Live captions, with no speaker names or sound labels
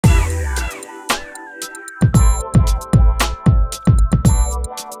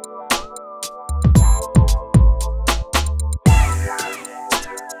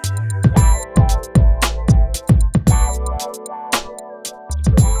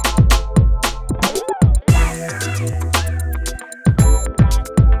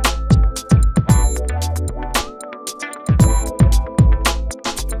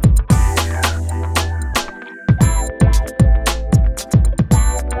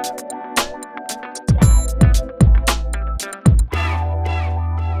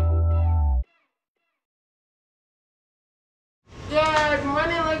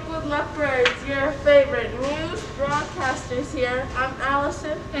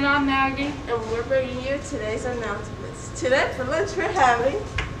I'm Maggie. And we're bringing you today's announcements. Today for lunch we're having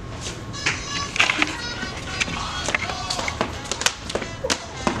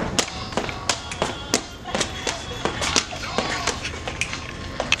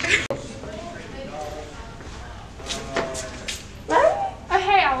Oh,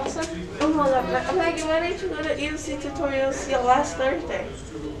 hey, Allison. oh hold up, Maggie, why didn't you go to EOC tutorials last Thursday?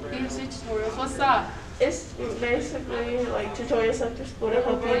 EOC tutorials, what's that? It's basically like tutorials after school to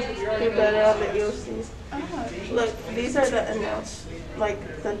help you do better on the EOCs. Oh. Look, these are the announced,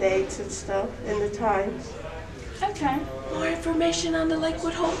 like the dates and stuff and the times. Okay. More information on the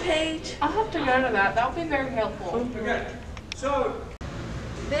Lakewood homepage. I'll have to go to that. That'll be very helpful.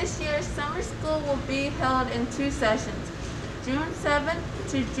 This year's summer school will be held in 2 sessions, June 7th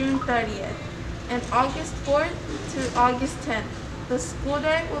to June 30th, and August 4th to August 10th. The school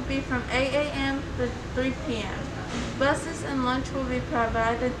day will be from 8 a.m. to 3 p.m. Buses and lunch will be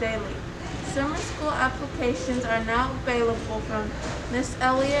provided daily. Summer school applications are now available from Miss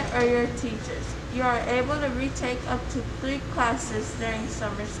Elliott or your teachers. You are able to retake up to 3 classes during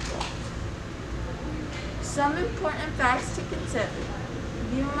summer school. Some important facts to consider.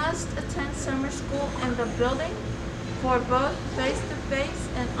 You must attend summer school in the building for both face-to-face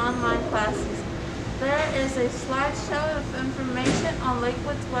and online classes. There is a slideshow of information on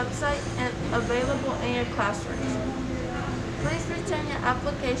Lakewood's website and available in your classrooms. Please return your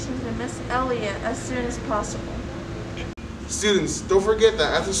application to Miss Elliott as soon as possible. Students, don't forget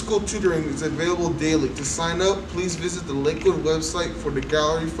that after-school tutoring is available daily. To sign up, please visit the Lakewood website for the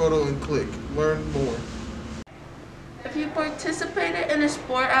gallery photo and click Learn More. If you participated in a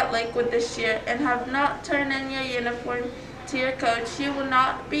sport at Lakewood this year and have not turned in your uniform to your coach, you will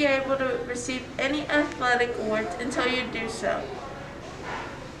not be able to receive any athletic awards until you do so.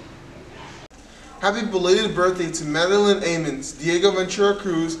 Happy belated birthday to Madeline Amons, Diego Ventura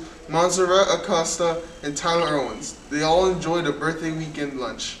Cruz, Montserrat Acosta, and Tyler Owens. They all enjoyed a birthday weekend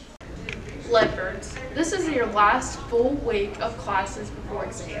lunch. Leopards, this is your last full week of classes before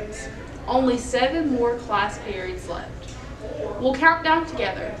exams. Only 7 more class periods left. We'll count down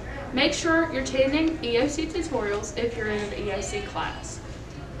together. Make sure you're attending EOC tutorials if you're in an EOC class.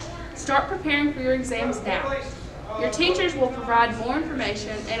 Start preparing for your exams now. Your teachers will provide more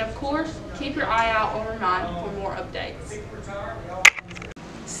information, and of course, keep your eye out on Remind for more updates.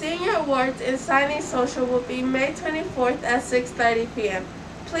 Senior Awards and Signing Social will be May 24th at 6:30 p.m.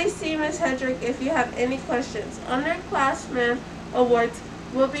 Please see Ms. Hedrick if you have any questions. Underclassmen Awards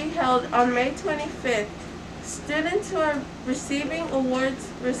will be held on May 25th. Students who are receiving awards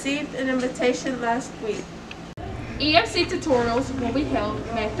received an invitation last week. EOC tutorials will be held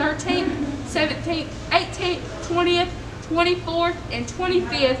May 13th, 17th, 18th, 20th, 24th, and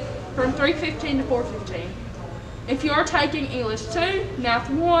 25th from 3:15 to 4:15. If you are taking English 2, Math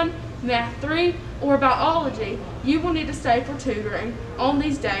 1, Math 3, or Biology, you will need to stay for tutoring on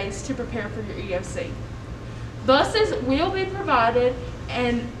these days to prepare for your EOC. Buses will be provided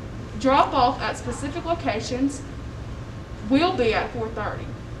and drop off at specific locations will be at 4:30.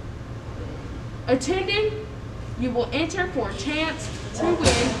 Attending, you will enter for a chance to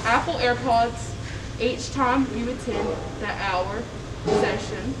win Apple AirPods each time you attend the hour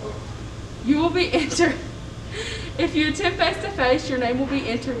session. You will be entered. If you attend face-to-face, your name will be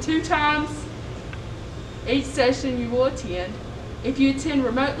entered 2 times each session you will attend. If you attend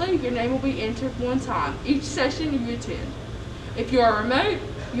remotely, your name will be entered 1 time each session you attend. If you are remote,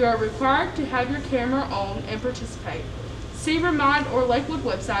 you are required to have your camera on and participate. See Remind or Lakewood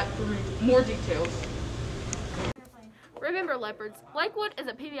website for more details. Remember, Leopards, Lakewood is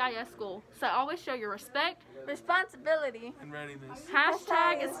a PBIS school, so always show your respect, responsibility, And readiness.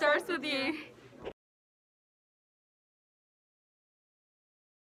 # it starts with you.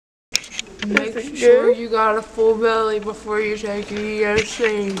 Make sure you got a full belly before you take your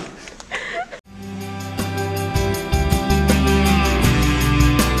EOC.